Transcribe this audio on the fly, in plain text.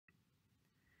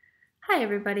Hi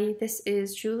everybody, this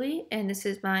is Julie and this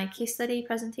is my case study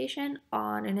presentation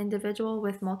on an individual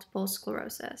with multiple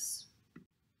sclerosis.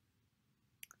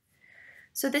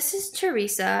 So this is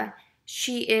Teresa.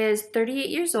 She is 38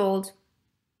 years old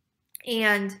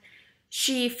and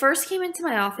she first came into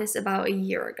my office about a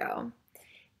year ago.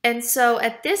 And so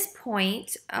at this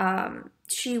point,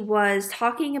 she was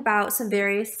talking about some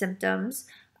various symptoms.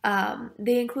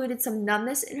 They included some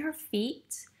numbness in her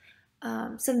feet,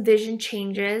 some vision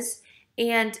changes,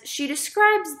 and she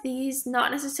describes these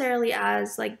not necessarily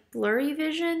as like blurry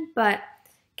vision, but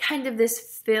kind of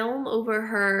this film over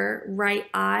her right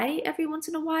eye every once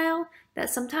in a while that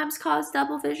sometimes caused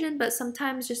double vision, but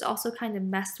sometimes just also kind of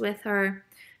messed with her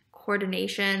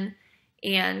coordination.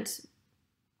 And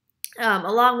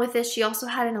along with this, she also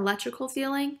had an electrical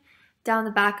feeling down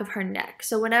the back of her neck.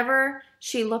 So whenever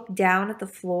she looked down at the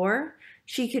floor,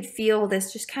 she could feel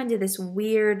this just kind of this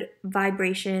weird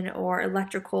vibration or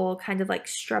electrical kind of like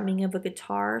strumming of a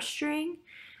guitar string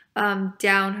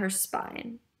down her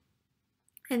spine.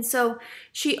 And so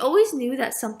she always knew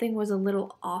that something was a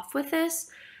little off with this,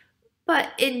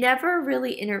 but it never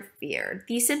really interfered.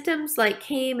 These symptoms like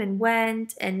came and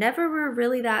went and never were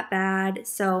really that bad.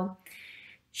 So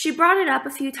she brought it up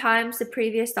a few times to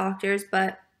previous doctors,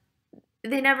 but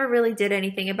they never really did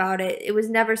anything about it. It was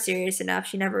never serious enough.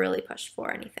 She never really pushed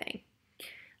for anything.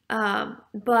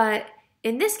 But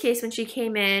in this case, when she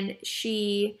came in,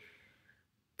 she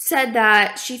said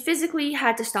that she physically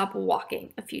had to stop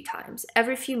walking a few times,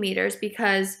 every few meters,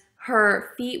 because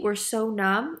her feet were so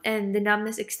numb and the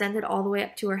numbness extended all the way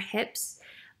up to her hips.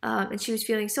 And she was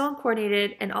feeling so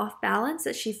uncoordinated and off balance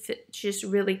that she just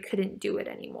really couldn't do it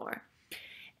anymore.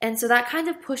 And so that kind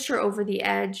of pushed her over the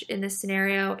edge in this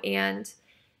scenario and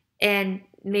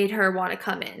made her want to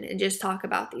come in and just talk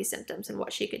about these symptoms and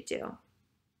what she could do.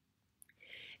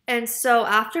 And so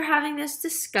after having this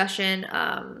discussion,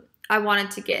 I wanted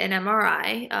to get an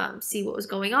MRI, see what was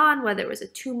going on, whether it was a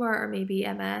tumor or maybe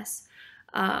MS.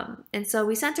 And so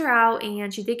we sent her out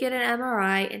and she did get an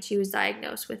MRI and she was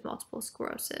diagnosed with multiple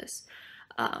sclerosis.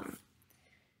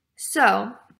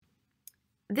 So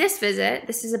this visit,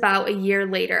 this is about a year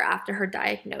later after her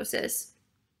diagnosis,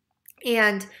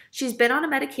 and she's been on a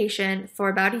medication for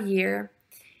about a year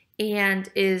and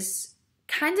is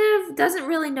kind of doesn't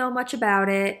really know much about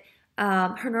it.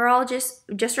 Her neurologist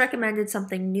just recommended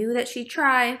something new that she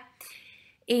try,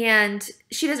 and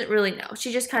she doesn't really know.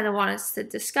 She just kind of wants us to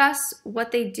discuss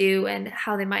what they do and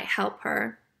how they might help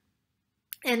her.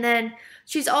 And then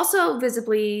she's also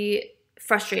visibly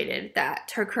frustrated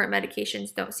that her current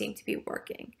medications don't seem to be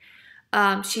working.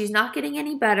 She's not getting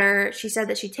any better. She said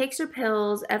that she takes her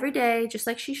pills every day, just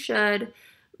like she should,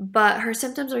 but her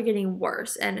symptoms are getting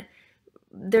worse. And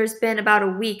there's been about a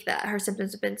week that her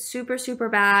symptoms have been super, super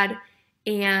bad.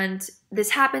 And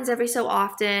this happens every so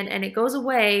often and it goes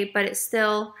away, but it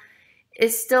still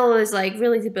is like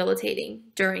really debilitating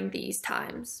during these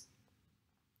times.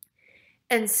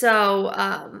 And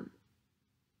so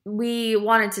we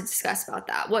wanted to discuss about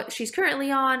that, what she's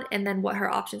currently on, and then what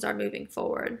her options are moving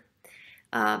forward.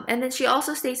 And then she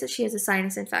also states that she has a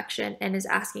sinus infection and is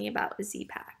asking about a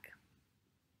Z-Pak.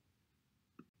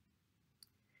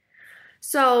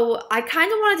 So I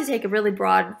kind of wanted to take a really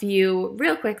broad view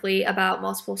real quickly about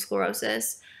multiple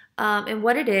sclerosis and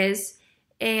what it is.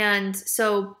 And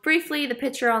so briefly, the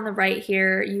picture on the right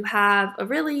here, you have a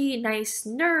really nice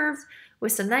nerve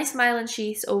with some nice myelin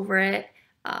sheaths over it.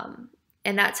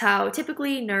 And that's how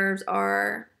typically nerves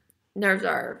are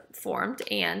formed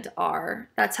and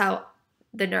that's how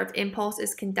the nerve impulse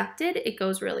is conducted. It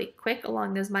goes really quick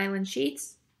along those myelin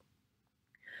sheaths.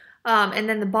 And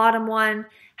then the bottom one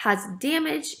has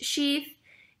damaged sheath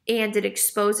and it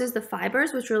exposes the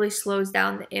fibers, which really slows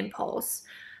down the impulse.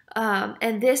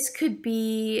 And this could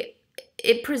be,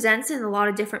 it presents in a lot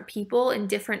of different people in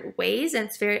different ways, and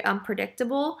it's very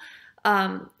unpredictable.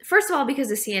 First of all, because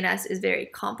the CNS is very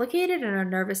complicated and our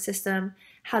nervous system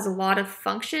has a lot of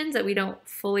functions that we don't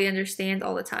fully understand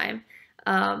all the time.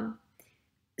 And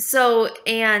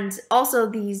also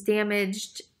these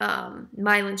damaged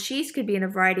myelin sheaths could be in a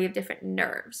variety of different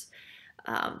nerves.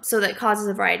 So that causes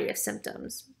a variety of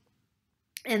symptoms.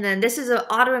 And then this is an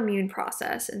autoimmune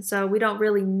process, and so we don't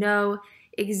really know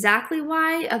exactly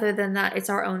why, other than that it's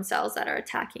our own cells that are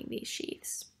attacking these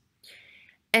sheaths.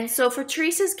 And so for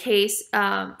Teresa's case,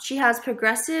 she has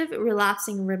progressive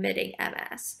relapsing remitting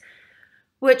MS,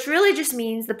 which really just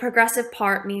means the progressive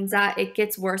part means that it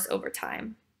gets worse over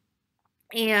time.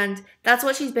 And that's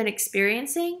what she's been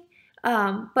experiencing.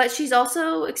 But she's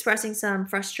also expressing some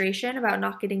frustration about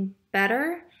not getting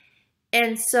better.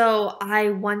 And so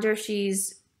I wonder if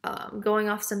she's going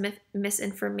off some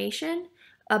misinformation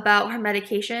about her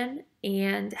medication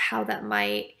and how that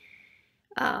might,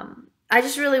 I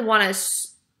just really want to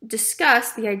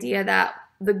discuss the idea that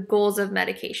the goals of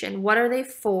medication, what are they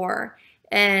for?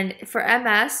 And for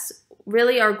MS,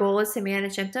 really our goal is to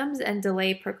manage symptoms and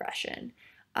delay progression.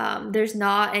 There's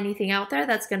not anything out there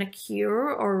that's going to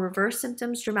cure or reverse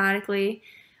symptoms dramatically.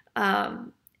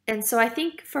 And so I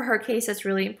think for her case, that's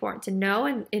really important to know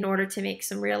in order to make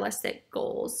some realistic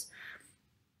goals.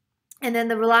 And then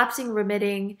the relapsing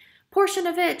remitting portion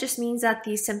of it just means that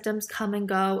these symptoms come and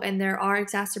go and there are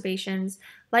exacerbations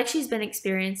like she's been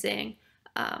experiencing.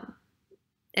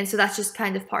 And so that's just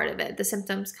kind of part of it. The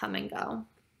symptoms come and go.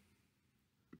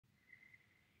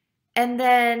 And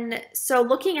then, so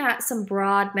looking at some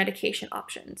broad medication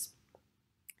options.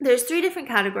 There's 3 different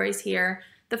categories here.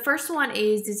 The first one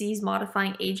is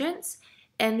disease-modifying agents,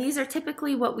 and these are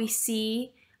typically what we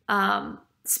see,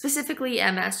 specifically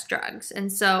MS drugs.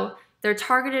 And so they're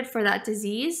targeted for that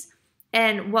disease,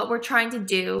 and what we're trying to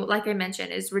do, like I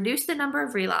mentioned, is reduce the number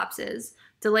of relapses,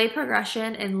 delay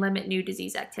progression, and limit new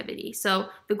disease activity. So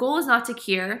the goal is not to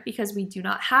cure, because we do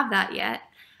not have that yet,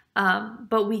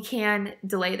 but we can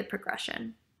delay the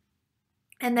progression.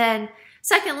 And then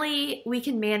secondly, we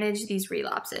can manage these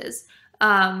relapses.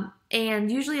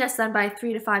 And usually that's done by a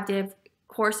 3 to 5 day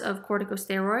course of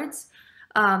corticosteroids.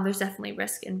 There's definitely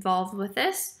risk involved with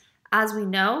this, as we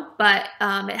know, but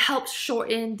it helps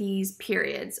shorten these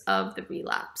periods of the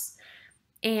relapse.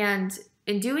 And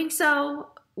in doing so,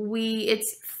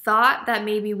 it's thought that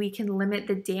maybe we can limit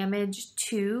the damage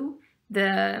to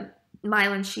the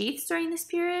myelin sheaths during this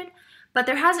period, but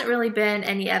there hasn't really been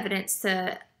any evidence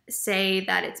to say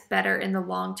that it's better in the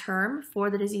long term for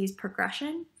the disease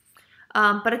progression.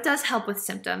 But it does help with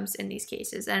symptoms in these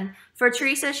cases. And for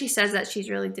Teresa, she says that she's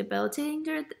really debilitating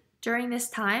during this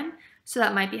time, so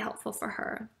that might be helpful for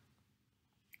her.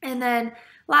 And then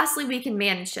lastly, we can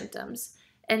manage symptoms.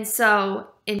 And so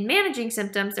in managing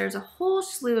symptoms, there's a whole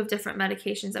slew of different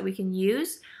medications that we can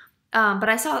use. But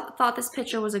I thought this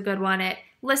picture was a good one. It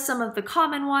lists some of the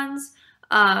common ones,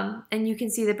 and you can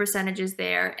see the percentages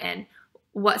there and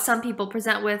what some people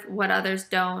present with, what others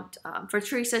don't. For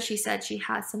Teresa, she said she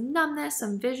has some numbness,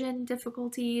 some vision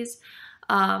difficulties,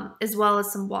 as well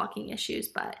as some walking issues,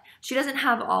 but she doesn't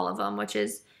have all of them, which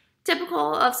is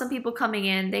typical of some people coming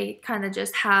in. They kind of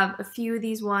just have a few of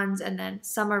these ones, and then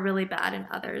some are really bad and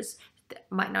others that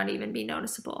might not even be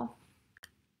noticeable.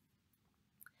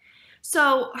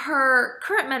 So her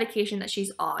current medication that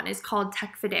she's on is called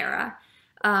Tecfidera.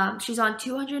 She's on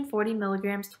 240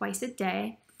 milligrams twice a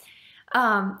day.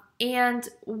 And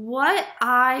what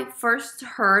I first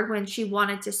heard when she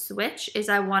wanted to switch is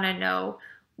I want to know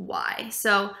why.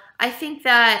 So I think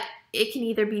that it can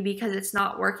either be because it's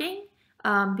not working,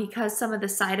 because some of the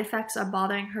side effects are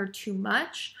bothering her too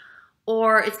much,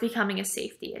 or it's becoming a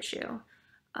safety issue.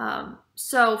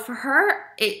 So for her,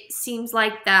 it seems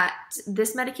like that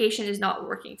this medication is not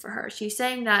working for her. She's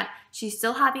saying that she's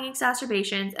still having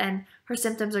exacerbations and her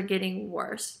symptoms are getting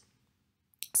worse.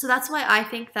 So that's why I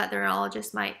think that the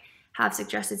neurologist might have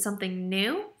suggested something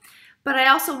new. But I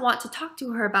also want to talk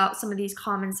to her about some of these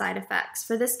common side effects.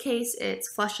 For this case, it's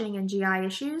flushing and GI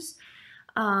issues.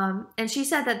 And she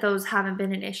said that those haven't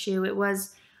been an issue.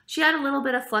 She had a little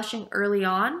bit of flushing early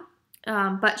on,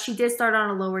 but she did start on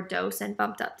a lower dose and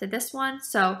bumped up to this one.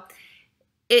 So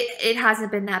it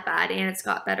hasn't been that bad, and it's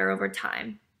got better over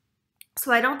time.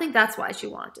 So I don't think that's why she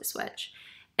wanted to switch.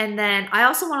 And then I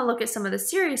also want to look at some of the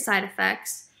serious side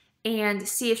effects and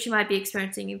see if she might be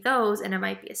experiencing those, and it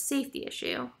might be a safety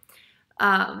issue.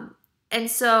 And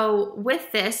so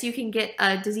with this, you can get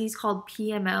a disease called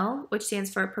PML, which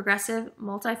stands for Progressive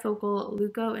Multifocal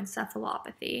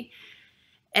Leukoencephalopathy.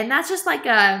 And that's just like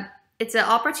it's an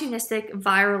opportunistic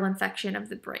viral infection of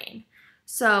the brain.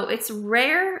 So it's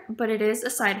rare, but it is a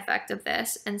side effect of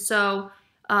this. And so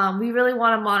we really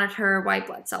want to monitor white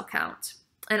blood cell count,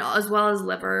 and as well as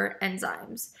liver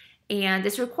enzymes. And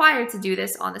it's required to do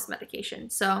this on this medication.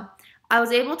 So I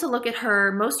was able to look at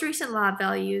her most recent lab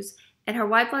values, and her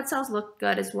white blood cells look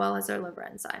good as well as her liver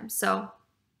enzymes. So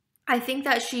I think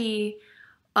that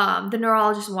the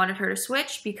neurologist wanted her to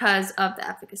switch because of the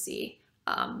efficacy,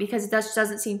 because it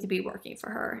doesn't seem to be working for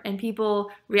her. And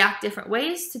people react different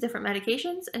ways to different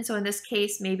medications. And so in this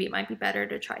case, maybe it might be better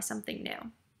to try something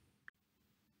new.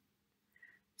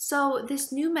 So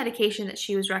this new medication that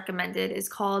she was recommended is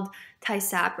called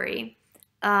Tysabri.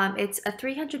 It's a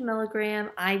 300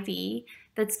 milligram IV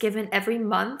that's given every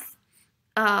month.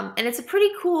 And it's a pretty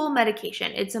cool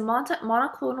medication. It's a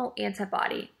monoclonal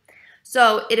antibody.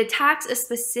 So it attacks a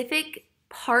specific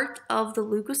part of the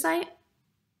leukocyte.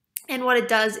 And what it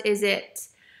does is it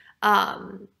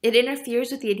It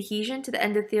interferes with the adhesion to the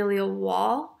endothelial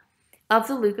wall of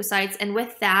the leukocytes, and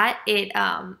with that, it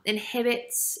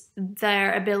inhibits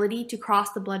their ability to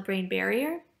cross the blood-brain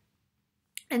barrier.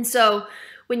 And so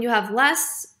when you have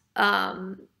less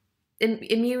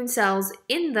immune cells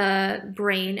in the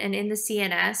brain and in the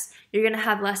CNS, you're going to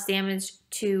have less damage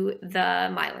to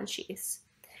the myelin sheaths.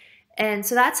 And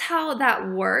so that's how that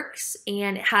works,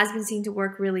 and it has been seen to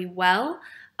work really well.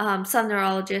 Some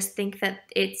neurologists think that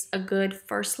it's a good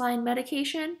first-line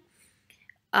medication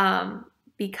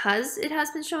because it has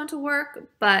been shown to work,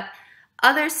 but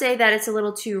others say that it's a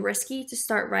little too risky to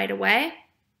start right away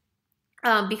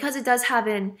because it does have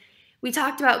we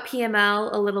talked about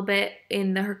PML a little bit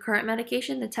in her current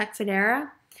medication, the Tecfidera,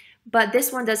 but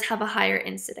this one does have a higher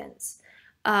incidence.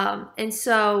 And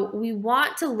so we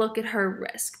want to look at her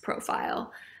risk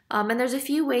profile. And there's a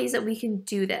few ways that we can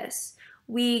do this.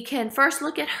 We can first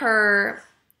look at her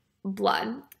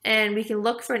blood, and we can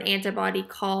look for an antibody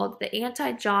called the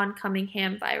anti-John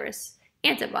Cunningham virus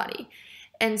antibody.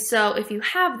 And so if you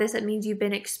have this, it means you've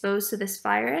been exposed to this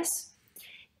virus,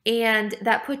 and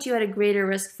that puts you at a greater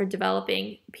risk for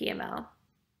developing PML.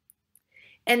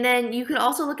 And then you can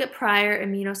also look at prior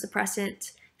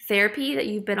immunosuppressant therapy that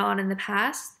you've been on in the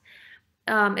past,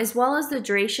 as well as the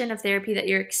duration of therapy that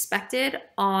you're expected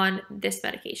on this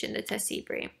medication, the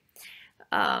Tecibri.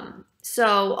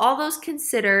 So all those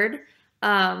considered,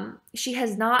 she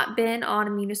has not been on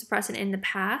immunosuppressant in the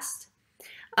past,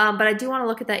 but I do want to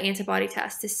look at that antibody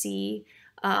test to see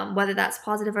whether that's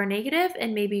positive or negative,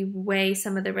 and maybe weigh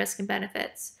some of the risk and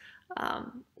benefits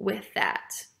with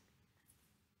that.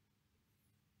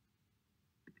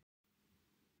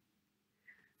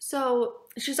 So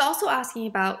she's also asking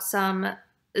about some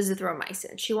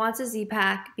azithromycin. She wants a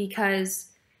Z-Pak because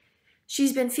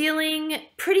she's been feeling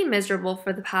pretty miserable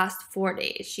for the past 4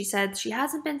 days. She said she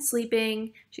hasn't been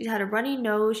sleeping, she's had a runny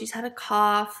nose, she's had a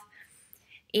cough,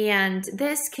 and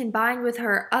this combined with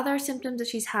her other symptoms that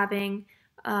she's having,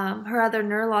 her other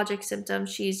neurologic symptoms,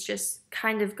 she's just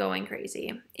kind of going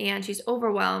crazy and she's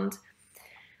overwhelmed.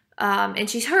 And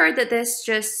she's heard that this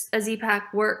a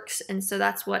Z-Pak works, and so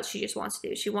that's what she just wants to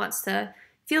do. She wants to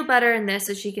feel better in this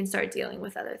so she can start dealing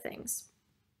with other things.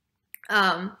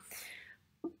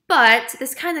 But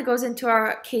this kind of goes into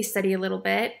our case study a little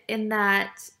bit, in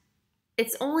that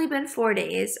it's only been 4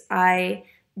 days. I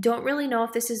don't really know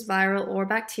if this is viral or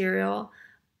bacterial.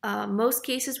 Most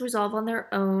cases resolve on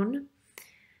their own.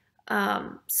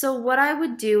 So what I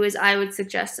would do is I would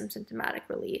suggest some symptomatic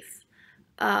relief.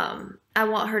 I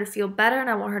want her to feel better, and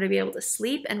I want her to be able to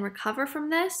sleep and recover from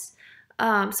this.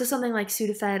 So something like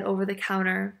Sudafed over the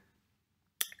counter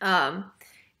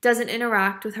doesn't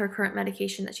interact with her current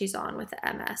medication that she's on with the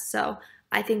MS. So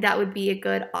I think that would be a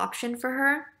good option for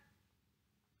her.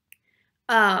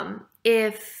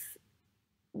 If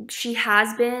she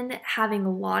has been having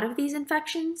a lot of these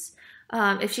infections,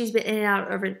 if she's been in and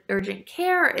out of urgent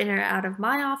care, in or out of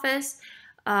my office,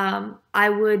 I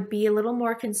would be a little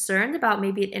more concerned about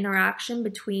maybe an interaction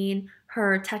between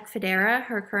her Tecfidera,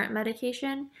 her current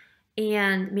medication,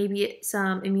 and maybe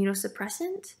some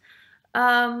immunosuppressant.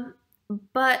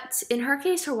 But in her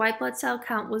case, her white blood cell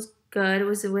count was good. It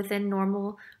was within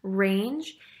normal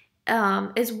range.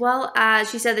 As well as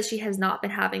she said that she has not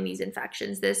been having these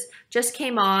infections. This just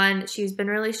came on. She's been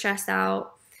really stressed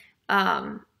out.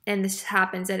 And this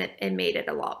happens, and it made it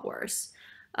a lot worse.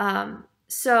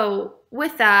 So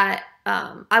with that,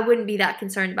 I wouldn't be that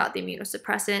concerned about the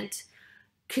immunosuppressant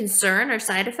concern or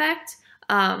side effect,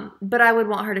 but I would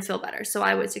want her to feel better. So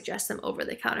I would suggest some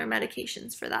over-the-counter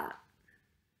medications for that.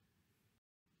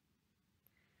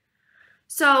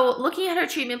 So looking at her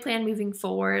treatment plan moving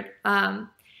forward,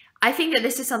 I think that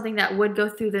this is something that would go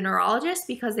through the neurologist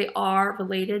because they are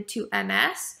related to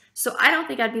MS. So I don't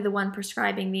think I'd be the one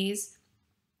prescribing these.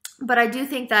 But I do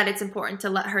think that it's important to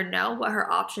let her know what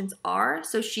her options are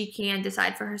so she can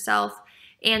decide for herself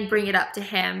and bring it up to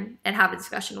him and have a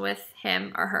discussion with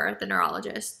him or her, the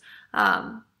neurologist,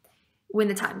 when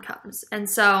the time comes. And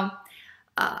so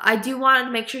I do want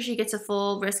to make sure she gets a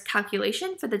full risk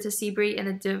calculation for the Tecibri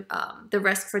and the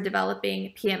risk for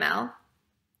developing PML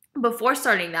before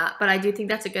starting that. But I do think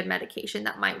that's a good medication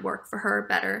that might work for her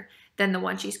better than the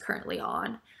one she's currently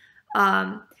on.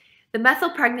 The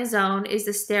methylprednisolone is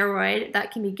the steroid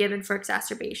that can be given for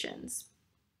exacerbations.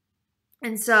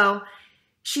 And so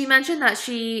she mentioned that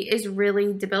she is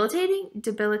really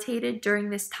debilitated during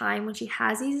this time when she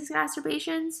has these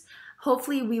exacerbations.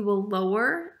 Hopefully we will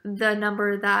lower the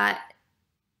number of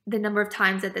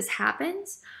times that this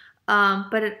happens.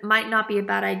 But it might not be a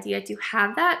bad idea to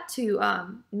have that to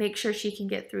make sure she can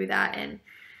get through that and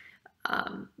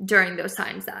during those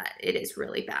times that it is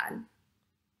really bad.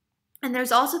 And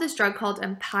there's also this drug called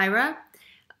Empira.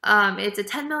 It's a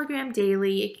 10 milligram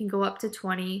daily. It can go up to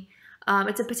 20.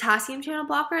 It's a potassium channel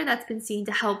blocker that's been seen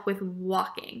to help with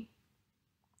walking.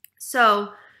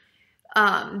 So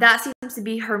that seems to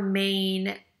be her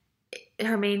main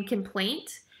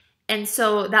complaint. And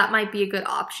so that might be a good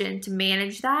option to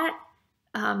manage that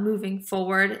moving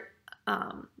forward,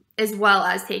 as well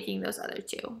as taking those other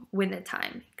two when the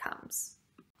time comes.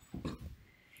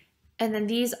 And then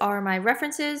these are my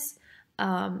references.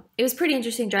 It was pretty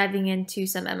interesting diving into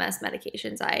some MS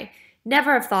medications. I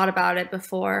never have thought about it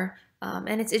before,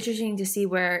 and it's interesting to see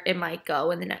where it might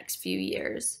go in the next few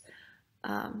years.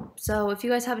 So if you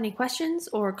guys have any questions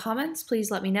or comments,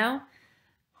 please let me know.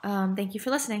 Thank you for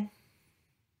listening.